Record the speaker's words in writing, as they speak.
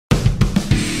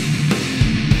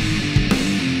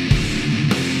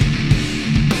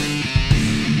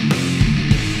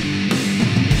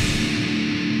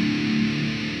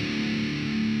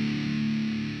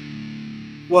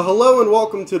Well, hello and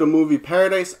welcome to the Movie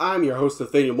Paradise. I'm your host,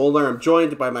 Nathanael Molnár. I'm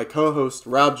joined by my co-host,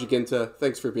 Rob Giachinta.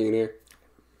 Thanks for being here.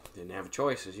 Didn't have a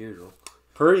choice, as usual.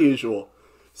 Per usual.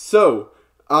 So,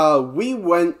 we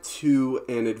went to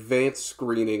an advanced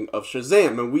screening of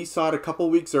Shazam, and we saw it a couple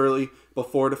weeks early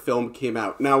before the film came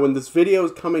out. Now, when this video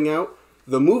is coming out,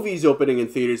 the movie's opening in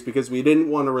theaters because we didn't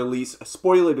want to release a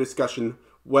spoiler discussion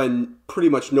when pretty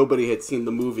much nobody had seen the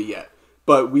movie yet.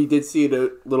 But we did see it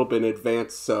a little bit in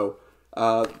advance, so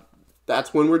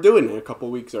that's when we're doing it, a couple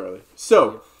weeks early.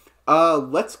 So,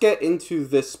 let's get into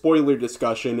this spoiler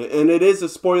discussion. And it is a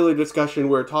spoiler discussion.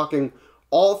 We're talking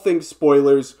all things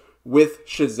spoilers with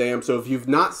Shazam. So if you've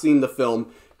not seen the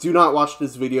film, do not watch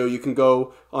this video. You can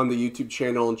go on the YouTube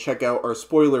channel and check out our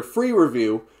spoiler-free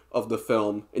review of the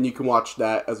film. And you can watch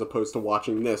that as opposed to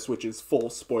watching this, which is full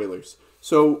spoilers.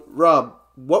 So, Rob,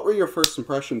 what were your first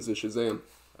impressions of Shazam?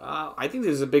 I think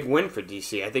this is a big win for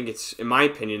DC. I think it's, in my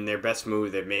opinion, their best movie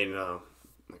they've made in a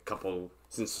couple,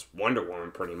 since Wonder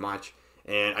Woman, pretty much.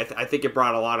 And I think it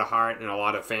brought a lot of heart and a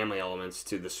lot of family elements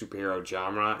to the superhero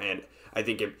genre. And I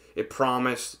think it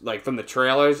promised, like from the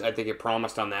trailers, I think it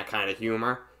promised on that kind of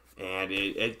humor. And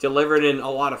it delivered in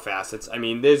a lot of facets. I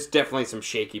mean, there's definitely some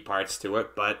shaky parts to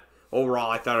it. But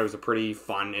overall, I thought it was a pretty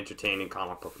fun, entertaining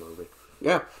comic book movie.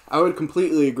 Yeah, I would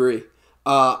completely agree.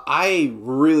 I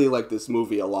really like this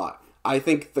movie a lot. I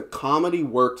think the comedy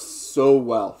works so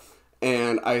well.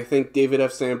 And I think David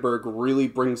F. Sandberg really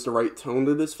brings the right tone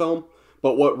to this film.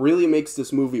 But what really makes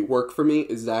this movie work for me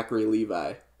is Zachary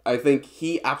Levi. I think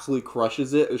he absolutely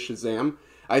crushes it as Shazam.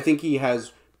 I think he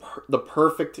has the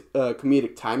perfect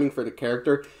comedic timing for the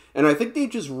character. And I think they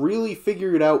just really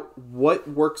figured out what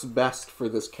works best for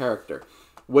this character.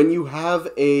 When you have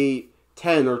a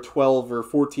 10 or 12 or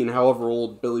 14, however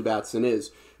old Billy Batson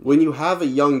is, when you have a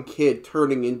young kid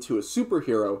turning into a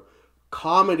superhero,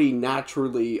 comedy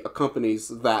naturally accompanies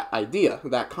that idea,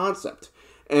 that concept.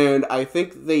 And I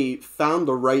think they found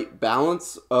the right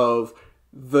balance of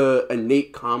the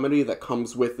innate comedy that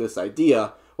comes with this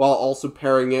idea, while also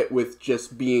pairing it with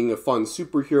just being a fun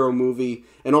superhero movie,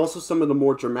 and also some of the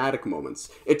more dramatic moments.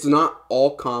 It's not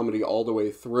all comedy all the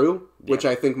way through, which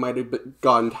I think might have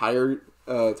gotten tiring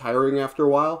after a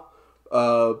while.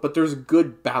 But there's a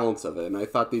good balance of it, and I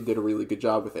thought they did a really good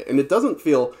job with it. And it doesn't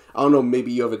feel, I don't know,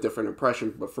 maybe you have a different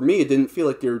impression, but for me, it didn't feel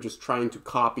like they were just trying to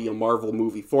copy a Marvel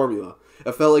movie formula.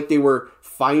 It felt like they were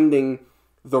finding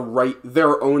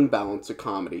their own balance of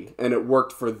comedy, and it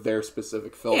worked for their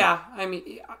specific film. Yeah,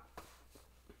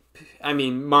 I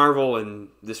mean, Marvel and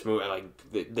this movie, like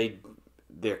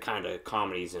they're kind of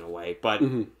comedies in a way, but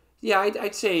yeah,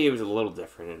 I'd say it was a little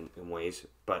different in ways,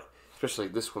 but. Especially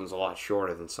this one's a lot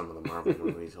shorter than some of the Marvel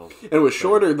movies. And it was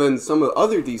shorter than some of the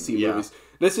other DC movies.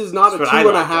 This is not a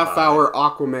 2.5 hour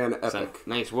Aquaman epic.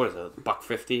 Nice, what is it,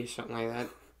 $1.50, something like that?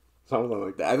 Something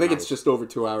like that. I think it's just over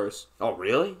 2 hours. Oh,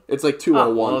 really? It's like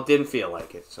 2:01. Well, it didn't feel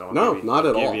like it. So no, not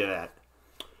at all. I'll give you that.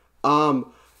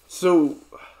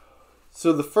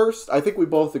 So the first, I think we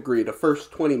both agree, the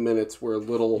first 20 minutes were a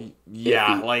little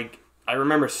iffy. Like, I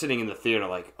remember sitting in the theater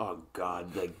like, oh,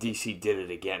 God, like, DC did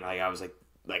it again. Like, I was like,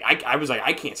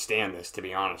 I can't stand this, to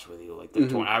be honest with you. Like,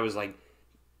 I was like,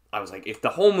 if the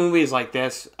whole movie is like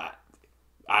this,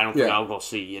 I don't think I'll go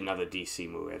see another DC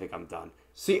movie. I think I'm done.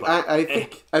 See, but, I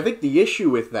think the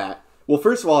issue with that, well,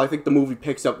 first of all, I think the movie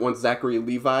picks up once Zachary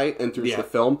Levi enters the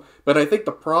film. But I think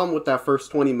the problem with that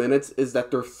first 20 minutes is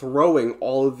that they're throwing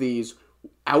all of these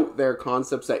out there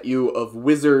concepts at you of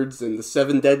wizards and the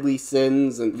 7 deadly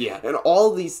sins and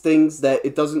all these things that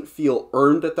it doesn't feel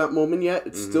earned at that moment yet.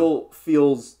 It still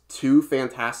feels too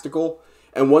fantastical.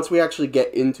 And once we actually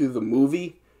get into the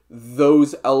movie,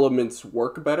 those elements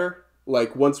work better.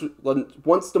 Like once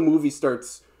the movie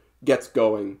gets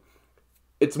going,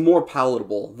 it's more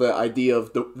palatable, the idea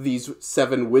of these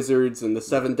 7 wizards and the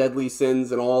 7 deadly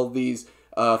sins and all these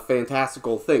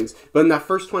fantastical things. But in that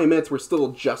first 20 minutes, we're still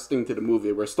adjusting to the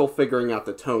movie. We're still figuring out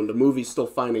the tone. The movie's still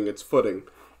finding its footing.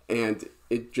 And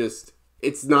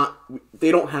it's not,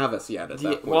 they don't have us yet at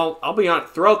that point. Well, I'll be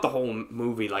honest, throughout the whole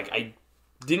movie, like, I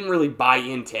didn't really buy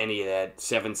into any of that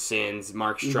 7 sins,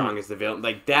 Mark Strong as the villain.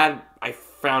 Like, that, I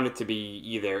found it to be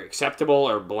either acceptable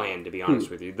or bland, to be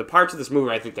honest with you. The parts of this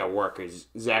movie I think that work is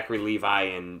Zachary Levi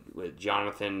and with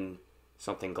Jonathan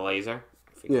something Glazer.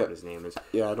 I forget what his name is.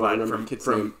 Yeah, I don't remember the kid's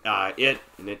name. It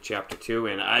Chapter 2,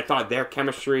 and I thought their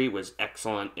chemistry was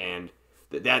excellent, and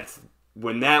that's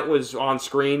when that was on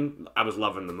screen, I was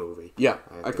loving the movie. Yeah,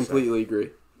 I completely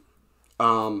agree.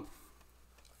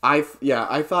 I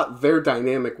thought their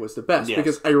dynamic was the best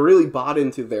because I really bought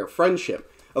into their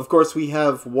friendship. Of course, we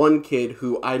have one kid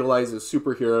who idolizes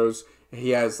superheroes. He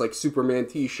has like Superman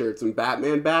t-shirts and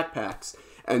Batman backpacks.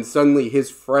 and suddenly his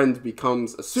friend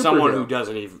becomes a superhero. Someone who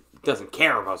doesn't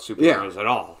care about superheroes at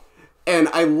all. And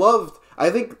I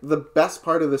think the best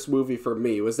part of this movie for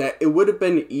me was that it would have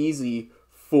been easy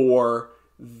for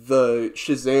the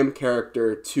Shazam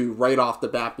character to right off the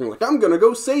bat be like, I'm gonna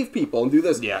go save people and do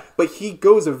this. Yeah. But he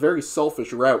goes a very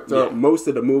selfish route throughout most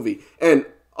of the movie. And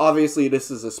obviously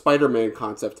this is a Spider-Man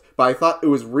concept, but I thought it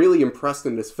was really impressed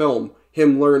in this film,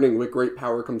 him learning with great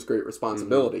power comes great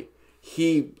responsibility.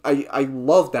 I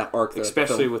love that arc.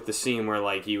 Especially with the scene where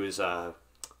like he was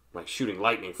like shooting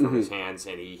lightning from his hands,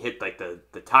 and he hit like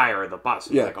the tire of the bus.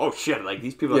 And he's like, oh shit, like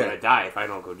these people are gonna die if I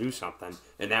don't go do something,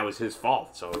 and that was his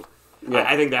fault. So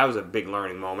I think that was a big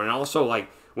learning moment. And also like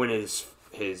when his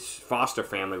foster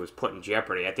family was put in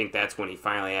jeopardy, I think that's when he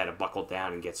finally had to buckle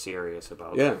down and get serious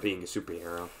about being a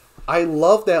superhero. I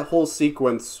love that whole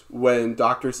sequence when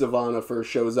Dr. Sivana first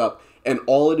shows up, and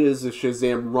all it is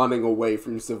Shazam running away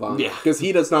from Sivana. Yeah. Because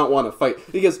he does not want to fight.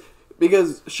 Because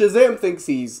Shazam thinks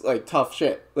he's like tough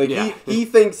shit. Like he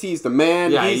thinks he's the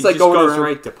man. Yeah, he's he like just going goes around.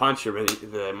 Right to punch him, and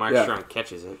the Mark Strong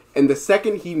catches it. And the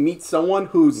second he meets someone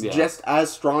who's just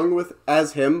as strong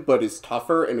as him, but is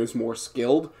tougher and is more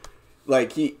skilled,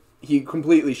 like he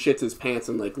completely shits his pants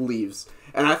and like leaves.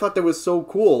 And I thought that was so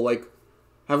cool. Like,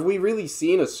 have we really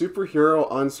seen a superhero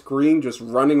on screen just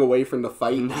running away from the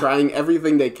fight, trying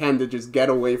everything they can to just get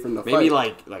away from the fight? Maybe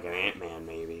like an Ant-Man,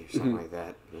 maybe, or something like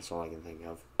that. That's all I can think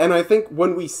of. And I think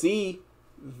when we see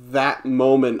that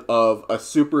moment of a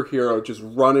superhero just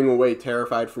running away,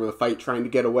 terrified from a fight, trying to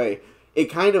get away, it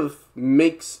kind of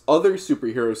makes other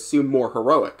superheroes seem more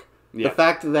heroic. Yeah. The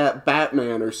fact that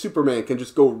Batman or Superman can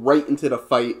just go right into the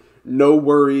fight, no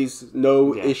worries,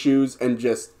 no issues, and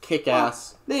just kick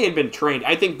ass. They had been trained.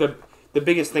 I think the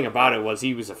biggest thing about it was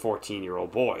he was a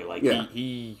 14-year-old boy. Like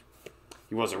he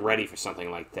wasn't ready for something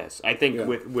like this. I think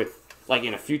with like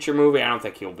in a future movie, I don't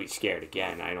think he'll be scared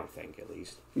again. I don't think, at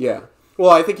least. Yeah. Well,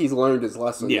 I think he's learned his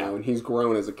lesson now, and he's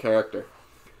grown as a character.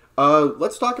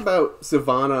 Let's talk about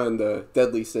Sivana and the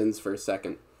Deadly Sins for a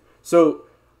second. So,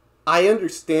 I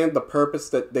understand the purpose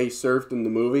that they served in the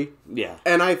movie. Yeah.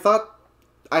 And I thought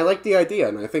I liked the idea,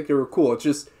 and I think they were cool.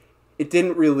 It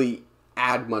didn't really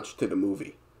add much to the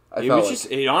movie.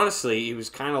 Honestly, it was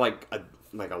kind of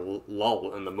like a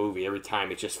lull in the movie. Every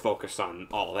time it just focused on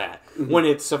all that. Mm-hmm. When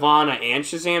it's Sivana and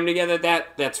Shazam together,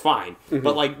 that's fine. Mm-hmm.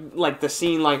 But like the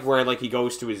scene like where like he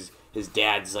goes to his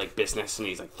dad's like business and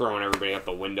he's like throwing everybody out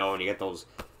the window and you get those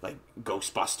like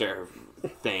Ghostbuster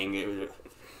thing.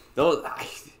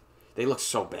 They look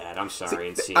so bad. I'm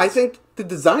sorry. I think the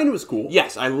design was cool.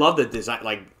 Yes, I love the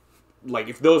design. Like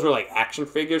if those were like action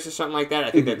figures or something like that,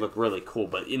 I think they'd look really cool.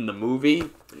 But in the movie,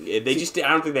 I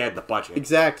don't think they had the budget.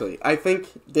 Exactly. I think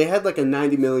they had like a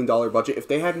 $90 million budget. If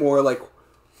they had more like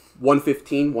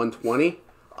 115, 120,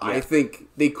 I think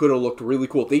they could have looked really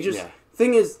cool.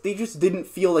 Thing is, they just didn't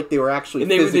feel like they were actually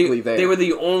physically there. They were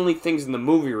the only things in the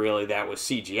movie, really, that was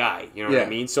CGI. You know what I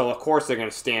mean? So, of course, they're going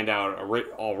to stand out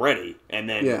already. And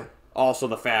then also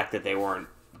the fact that they weren't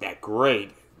that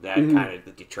great, that kind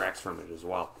of detracts from it as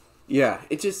well. Yeah,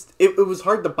 it was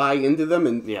hard to buy into them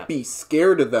and be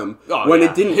scared of them when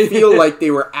it didn't feel like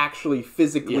they were actually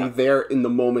physically there in the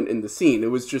moment in the scene.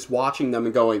 It was just watching them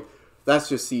and going, that's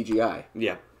just CGI.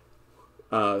 Yeah.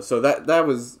 So that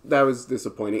was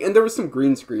disappointing, and there was some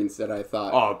green screens that I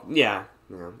thought. Oh yeah,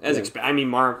 I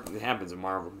mean, it happens in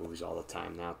Marvel movies all the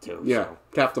time now too. Yeah, so.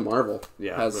 Captain Marvel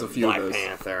has a few Black of those.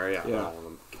 Panther, all of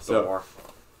them. Thor.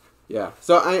 Yeah,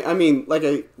 so I mean, like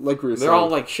we were saying, they're all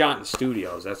like shot in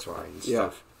studios. That's why. And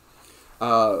stuff.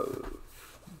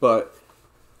 But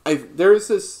there is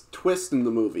this twist in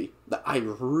the movie that I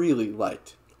really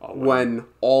liked when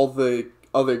all the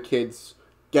other kids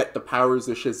get the powers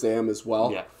of Shazam as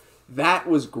well. Yeah. That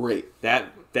was great.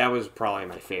 That was probably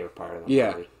my favorite part of the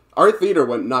movie. Our theater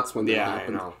went nuts when that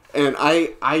happened. I know. And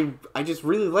I just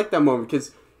really liked that moment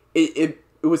because it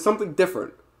was something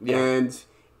different. Yeah.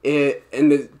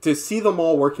 And to see them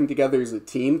all working together as a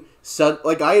team,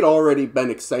 like I had already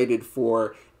been excited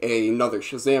for another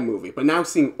Shazam movie, but now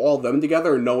seeing all of them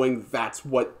together and knowing that's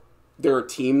what they're a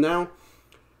team now,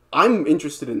 I'm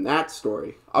interested in that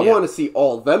story. I want to see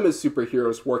all of them as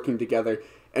superheroes working together,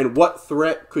 and what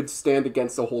threat could stand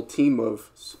against a whole team of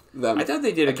them. I thought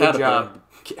they did a good job.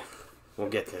 We'll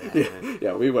get to that.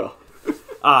 Yeah, we will.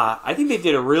 I think they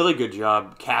did a really good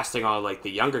job casting all like the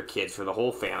younger kids for the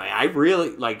whole family. I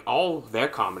really like all their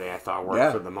comedy. I thought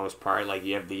worked for the most part. Like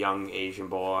you have the young Asian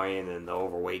boy, and then the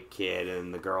overweight kid,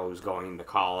 and the girl who's going to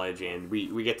college, and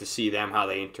we get to see them how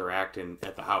they interact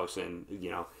at the house, and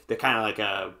they're kind of like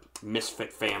a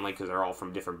misfit family because they're all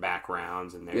from different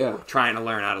backgrounds, and they're trying to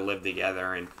learn how to live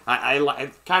together. And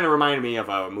it kind of reminded me of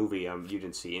a movie you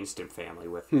didn't see, Instant Family,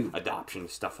 with adoption and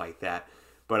stuff like that.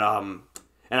 But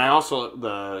and I also,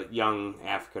 the young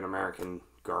African-American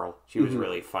girl, she was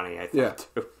really funny, I thought,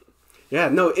 too. Yeah,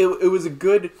 no, it was a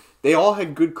good, they all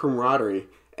had good camaraderie,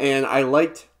 and I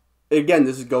liked, again,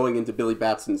 this is going into Billy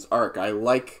Batson's arc, I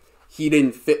like, he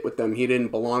didn't fit with them, he didn't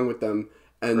belong with them,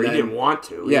 and he didn't want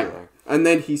to, either. And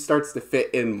then he starts to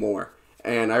fit in more,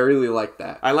 and I really like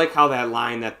that. I like how that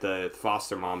line that the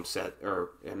foster mom said,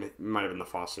 or it might have been the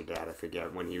foster dad, I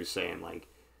forget, when he was saying, like,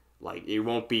 it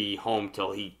won't be home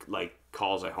till he, like,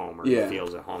 calls it home or he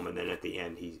feels at home, and then at the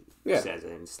end he says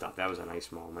it and stuff. That was a nice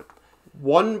moment.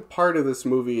 One part of this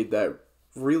movie that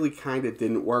really kind of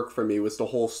didn't work for me was the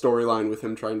whole storyline with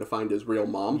him trying to find his real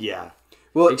mom. Yeah.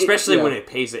 Well, especially when it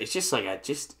pays it. It's just like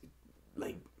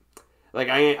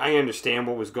I understand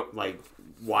what was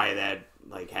why that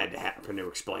had to happen to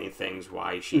explain things,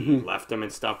 why she left him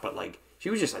and stuff, but she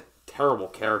was just a terrible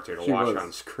character to watch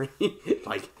on screen.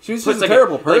 She was just a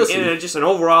terrible person. In just an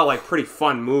overall pretty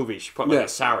fun movie. She put a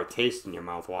sour taste in your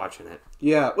mouth watching it.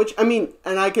 Yeah, which I mean,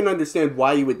 and I can understand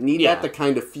why you would need that to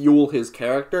kind of fuel his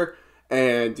character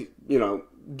and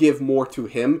give more to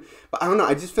him. But I don't know.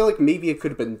 I just feel like maybe it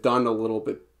could have been done a little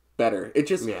bit better. It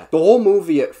just the whole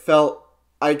movie, it felt.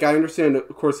 I understand,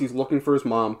 of course, he's looking for his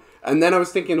mom. And then I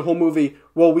was thinking the whole movie,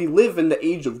 well, we live in the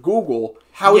age of Google.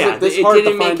 How is it this hard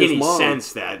to find his mom? It didn't make any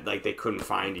sense that they couldn't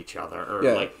find each other. Or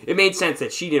it made sense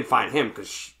that she didn't find him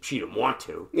because she didn't want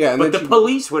to. Yeah, but the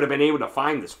police would have been able to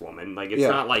find this woman. It's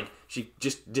not like she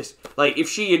just if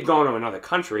she had gone to another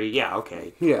country,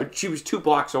 okay. Yeah. But she was 2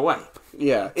 blocks away.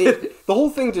 Yeah. The whole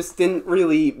thing just didn't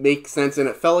really make sense, and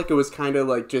it felt like it was kind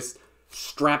of just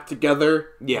strapped together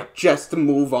just to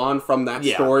move on from that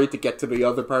story to get to the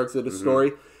other parts of the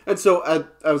story. And so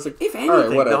I was like, if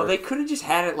anything, though, they could have just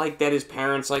had it that his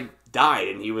parents died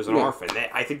and he was an orphan.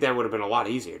 I think that would have been a lot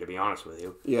easier, to be honest with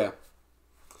you. Yeah.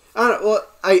 I don't know. Well,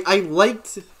 I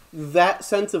liked that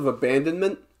sense of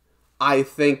abandonment. I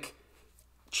think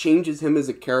changes him as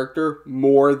a character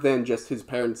more than just his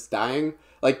parents dying.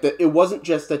 It wasn't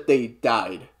just that they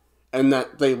died and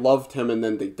that they loved him and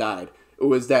then they died. It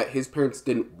was that his parents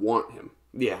didn't want him.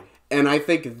 Yeah. And I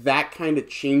think that kind of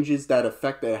changes that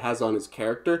effect that it has on his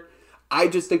character. I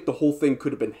just think the whole thing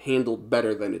could have been handled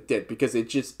better than it did because it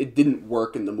didn't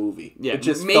work in the movie. Yeah, it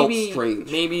just felt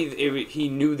strange. Maybe he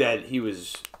knew that he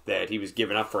was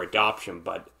given up for adoption,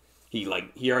 but he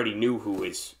already knew who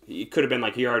his. It could have been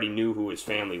he already knew who his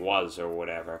family was or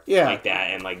whatever. Yeah, like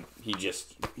that, and he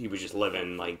was just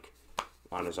living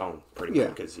on his own pretty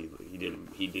much because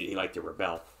he liked to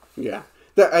rebel. Yeah.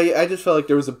 I just felt like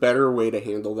there was a better way to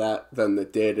handle that than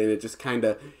it did, and it just kind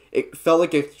of, it felt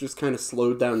like it just kind of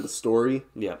slowed down the story.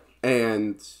 Yeah.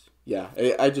 And,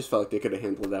 I just felt like they could have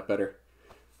handled that better.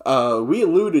 We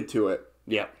alluded to it.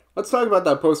 Yeah. Let's talk about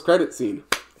that post-credit scene.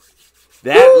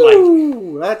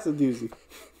 That, that's a doozy.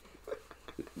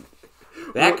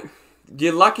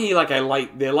 You're lucky,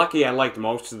 they're lucky I liked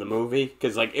most of the movie,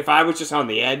 because, if I was just on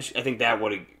the edge, I think that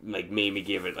would have, made me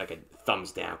give it, a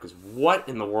thumbs down, because what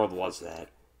in the world was that?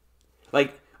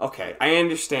 Okay, I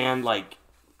understand,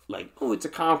 oh, it's a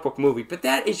comic book movie, but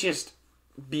that is just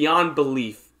beyond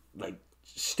belief,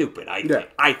 stupid,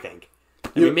 I think.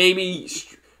 I mean, maybe,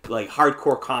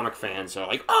 hardcore comic fans are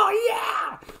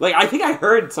oh, yeah! I think I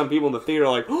heard some people in the theater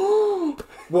oh!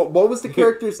 What was the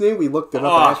character's name? We looked it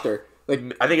up after. I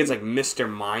think it's Mr.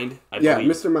 Mind. I believe.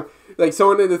 Mr. Mind.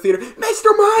 Someone in the theater,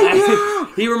 Mr. Mind,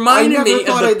 yeah! He reminded me. I never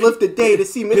thought I'd live a day to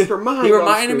see Mr. Mind. He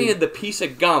reminded me of the piece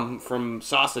of gum from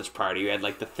Sausage Party. Who had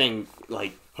the thing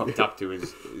hooked up to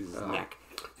his neck.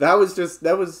 That was a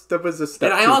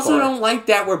step. And I also don't like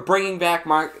that we're bringing back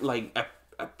Mark,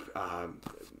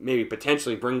 maybe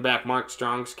potentially bring back Mark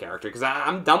Strong's character, because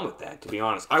I'm done with that, to be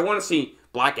honest. I want to see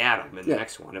Black Adam in the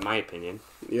next one, in my opinion.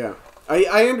 Yeah.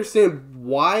 I understand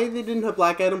why they didn't have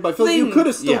Black Adam, but I feel like you could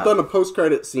have still done a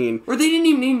post-credit scene. Or they didn't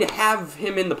even need to have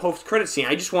him in the post-credit scene.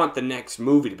 I just want the next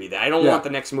movie to be that. I don't want the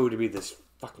next movie to be this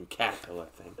fucking caterpillar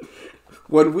thing.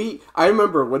 I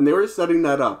remember when they were setting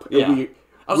that up, and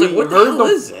I was what the hell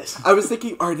is this? I was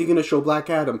thinking, are they going to show Black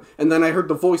Adam? And then I heard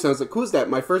the voice, and I was like, who's that?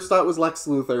 My first thought was Lex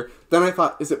Luthor. Then I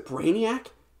thought, is it Brainiac?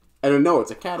 I don't know.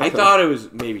 It's a I caterpillar. thought it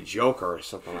was maybe Joker or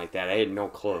something like that. I had no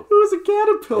clue. It was a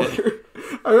caterpillar.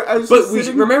 I was But just we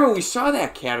sitting... remember we saw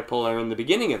that caterpillar in the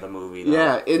beginning of the movie, though.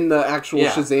 Yeah, in the actual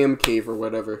Yeah. Shazam cave or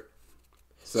whatever.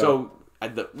 So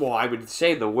I would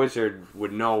say the wizard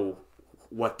would know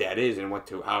what that is and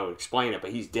how to explain it,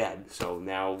 but he's dead. So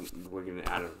now we're gonna.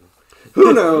 I don't know.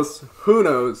 Who knows? Who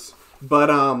knows? But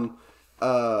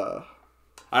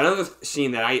another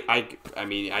scene that I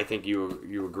mean, I think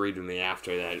you agreed with me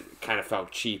after that it kind of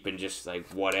felt cheap and just like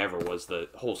whatever was the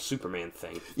whole Superman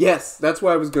thing. yes, that's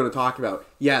what I was going to talk about.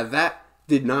 Yeah, that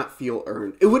did not feel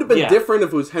earned. It would have been different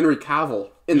if it was Henry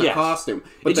Cavill in the costume.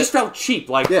 But it just felt cheap,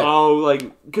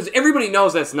 because everybody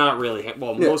knows that's not really.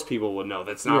 Well, most people would know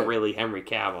that's not really Henry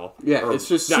Cavill. Yeah, it's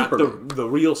just not Superman. the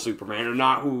real Superman, or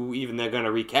not who even they're going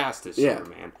to recast as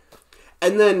Superman.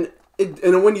 And then,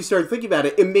 and when you started thinking about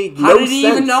it, it made no sense. How did he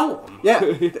even know him? Yeah,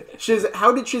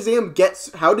 how did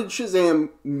Shazam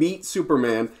meet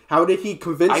Superman? How did he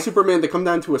convince Superman to come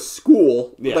down to a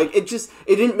school? Yeah. Like it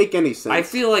didn't make any sense. I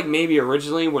feel like maybe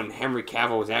originally when Henry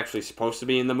Cavill was actually supposed to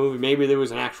be in the movie, maybe there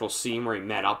was an actual scene where he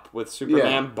met up with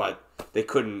Superman, but they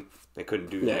couldn't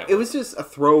do that. It was just a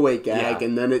throwaway gag,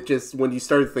 and then it just, when you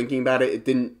started thinking about it, it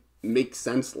didn't make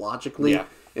sense logically. Yeah.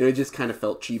 And it just kind of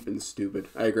felt cheap and stupid.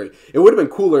 I agree. It would have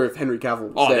been cooler if Henry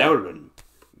Cavill was there. That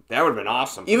would have been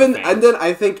awesome. And then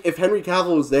I think if Henry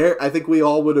Cavill was there, I think we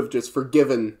all would have just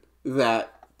forgiven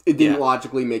that it didn't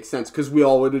logically make sense, because we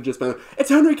all would have just been, it's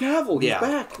Henry Cavill, he's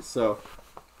back. So,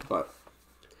 but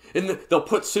and they'll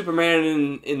put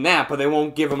Superman in that, but they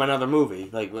won't give him another movie.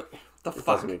 Like, what the fuck?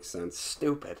 Doesn't make sense.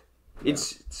 Stupid. Yeah.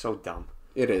 It's so dumb.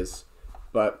 It is.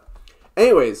 But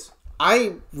anyways,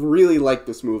 I really liked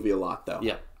this movie a lot, though.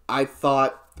 Yeah. I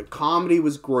thought the comedy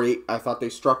was great. I thought they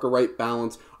struck a right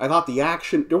balance. I thought the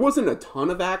action... There wasn't a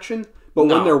ton of action, but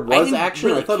when there was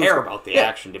action... I didn't really care about the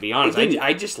action, to be honest.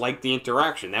 I just liked the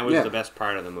interaction. That was Yeah. the best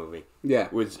part of the movie. Yeah.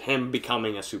 Was him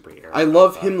becoming a superhero. I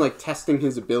love him, like, testing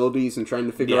his abilities and trying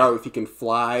to figure out if he can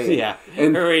fly.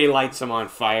 And he lights him on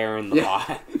fire in the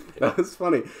bot. That was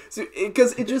funny.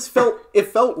 Because it just felt... It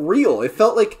felt real. It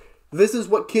felt like... This is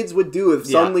what kids would do if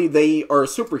suddenly they are a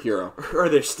superhero. Or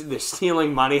they're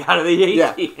stealing money out of the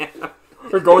ATM. Yeah.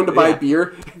 Or going to buy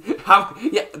beer.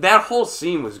 That whole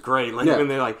scene was great. Like when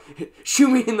they're like,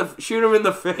 shoot him in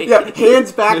the face. Yeah,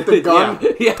 hands back the gun.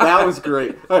 Yeah. That was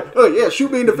great. Oh yeah,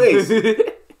 shoot me in the face.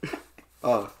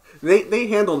 They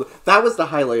handled... That was the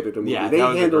highlight of the movie. They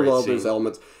handled all those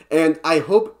elements. And I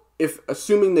hope,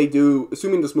 assuming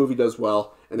this movie does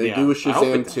well, and they do a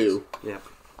Shazam 2... Yeah.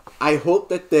 I hope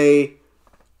that they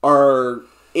are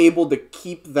able to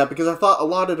keep that, because I thought a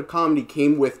lot of the comedy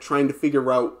came with trying to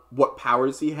figure out what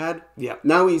powers he had. Yeah.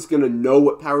 Now he's going to know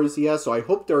what powers he has, so I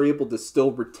hope they're able to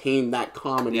still retain that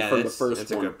comedy from the first one.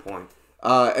 That's a good point.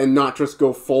 And not just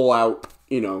go full out,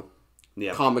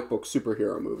 comic book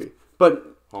superhero movie.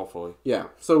 But hopefully. Yeah.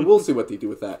 So we'll see what they do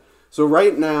with that. So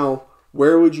right now,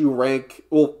 where would you rank...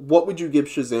 Well, what would you give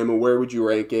Shazam, and where would you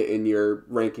rank it in your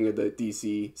ranking of the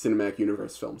DC Cinematic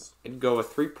Universe films? I'd go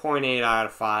with 3.8 out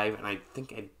of 5, and I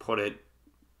think I'd put it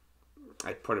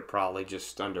probably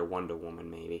just under Wonder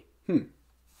Woman, maybe.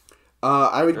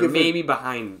 I would give maybe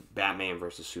behind Batman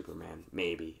versus Superman,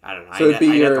 maybe. I don't know. So it'd be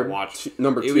I'd your have to watch.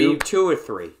 number 2? It'd be 2 or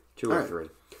 3. 2 or 3.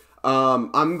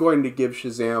 I'm going to give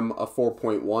Shazam a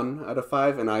 4.1 out of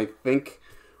 5, and I think...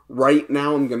 Right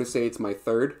now, I'm going to say it's my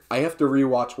third. I have to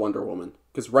rewatch Wonder Woman.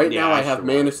 Because now I have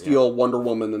Man of Steel, Wonder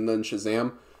Woman, and then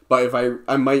Shazam. But if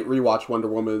I might rewatch Wonder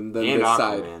Woman and then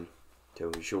decide. Aquaman, too.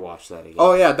 You should watch that again.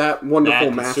 Oh, yeah, that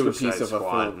wonderful masterpiece of a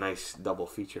film. Nice double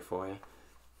feature for you.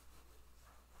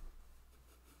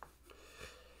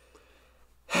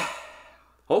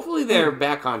 Hopefully they're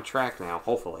back on track now.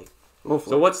 Hopefully.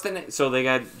 So what's the next? So they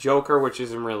got Joker, which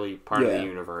isn't really part of the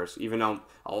universe, even though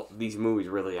these movies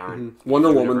really aren't.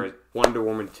 Wonder Woman, Wonder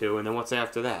Woman 2, and then what's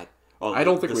after that? Oh, I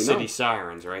don't think we know. The City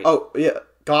Sirens, right? Oh yeah,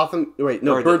 Gotham. Wait,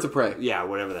 no, Birds of Prey. Yeah,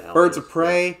 whatever the hell. Birds of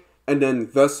Prey, and then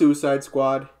The Suicide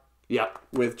Squad. Yep.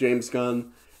 With James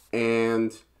Gunn,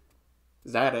 and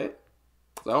is that it?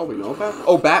 Is that all we know about?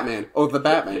 Oh, Batman. Oh, the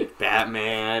Batman.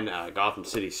 Batman, Gotham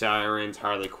City Sirens,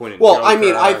 Harley Quinn and Joker. I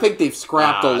mean, I think they've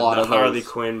scrapped a lot of those. Harley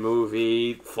Quinn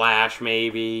movie, Flash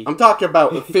maybe. I'm talking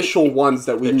about official ones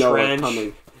that we know are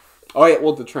coming. Oh, yeah,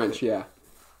 well, The Trench, yeah.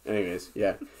 Anyways,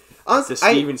 yeah. Honestly, the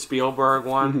Steven Spielberg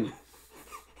one.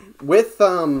 With,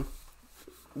 I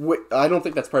don't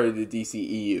think that's part of the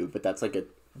DCEU, but that's like a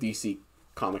DC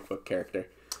comic book character.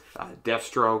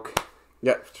 Deathstroke.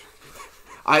 Yep.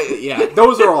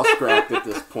 Those are all scrapped at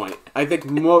this point. I think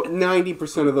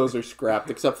 90% of those are scrapped,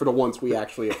 except for the ones we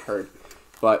actually have heard.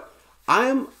 But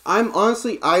I'm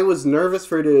honestly, I was nervous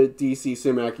for the DC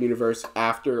Cinematic Universe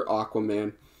after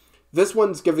Aquaman. This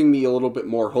one's giving me a little bit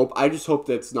more hope. I just hope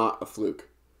that it's not a fluke.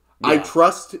 Yeah. I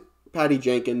trust Patty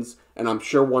Jenkins, and I'm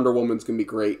sure Wonder Woman's going to be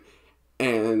great.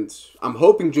 And I'm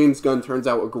hoping James Gunn turns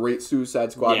out a great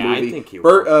Suicide Squad movie. I think he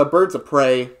will. Birds of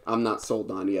Prey, I'm not sold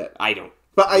on yet. I don't.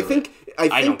 But I think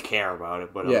I don't care about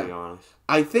it, but I'll be honest.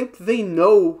 I think they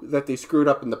know that they screwed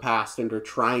up in the past and they're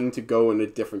trying to go in a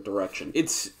different direction.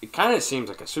 It kind of seems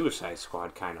like a Suicide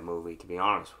Squad kind of movie, to be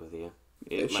honest with you.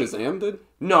 Shazam did?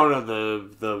 No,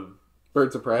 the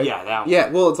Birds of Prey? Yeah, that one. Yeah,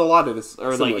 well, it's a lot of this.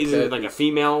 Or like, is it like a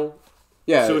female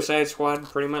Suicide Squad,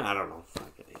 pretty much? I don't know.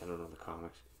 I don't know the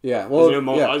comics. Yeah, well,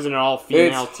 isn't it all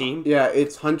female team? Yeah,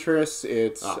 it's Huntress,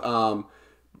 it's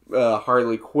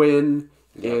Harley Quinn,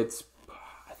 it's...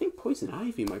 I think Poison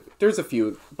Ivy might be. There's a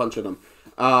bunch of them.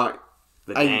 The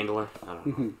Dangler? I don't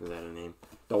know. Is that a name?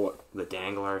 The what? The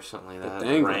Dangler or something like that?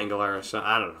 The Wrangler or something?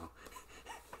 I don't know.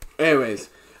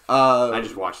 Anyways. I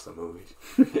just watched the movies.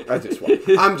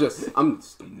 I'm just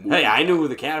Hey, I knew who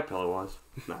the caterpillar was.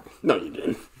 No, you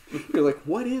didn't. You're like,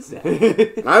 what is that?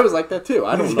 And I was like that too.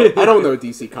 I don't know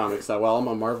DC comics that well. I'm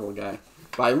a Marvel guy.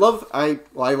 But I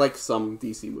like some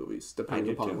DC movies,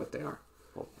 depending upon what they are.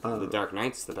 Well, The Dark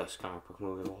Knight's the best comic book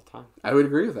movie of all time. I would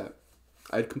agree with that.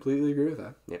 I'd completely agree with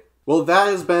that. Yep. Well, that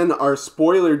has been our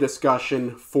spoiler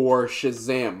discussion for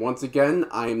Shazam. Once again,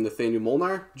 I am Nathanael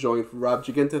Molnár, joined with Rob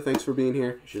Giachinta. Thanks for being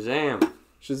here. Shazam.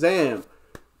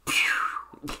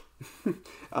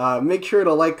 Make sure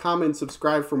to like, comment,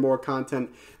 subscribe for more content,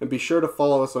 and be sure to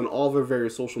follow us on all of our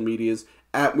various social medias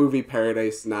at Movie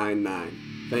Paradise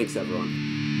 99. Thanks,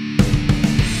 everyone.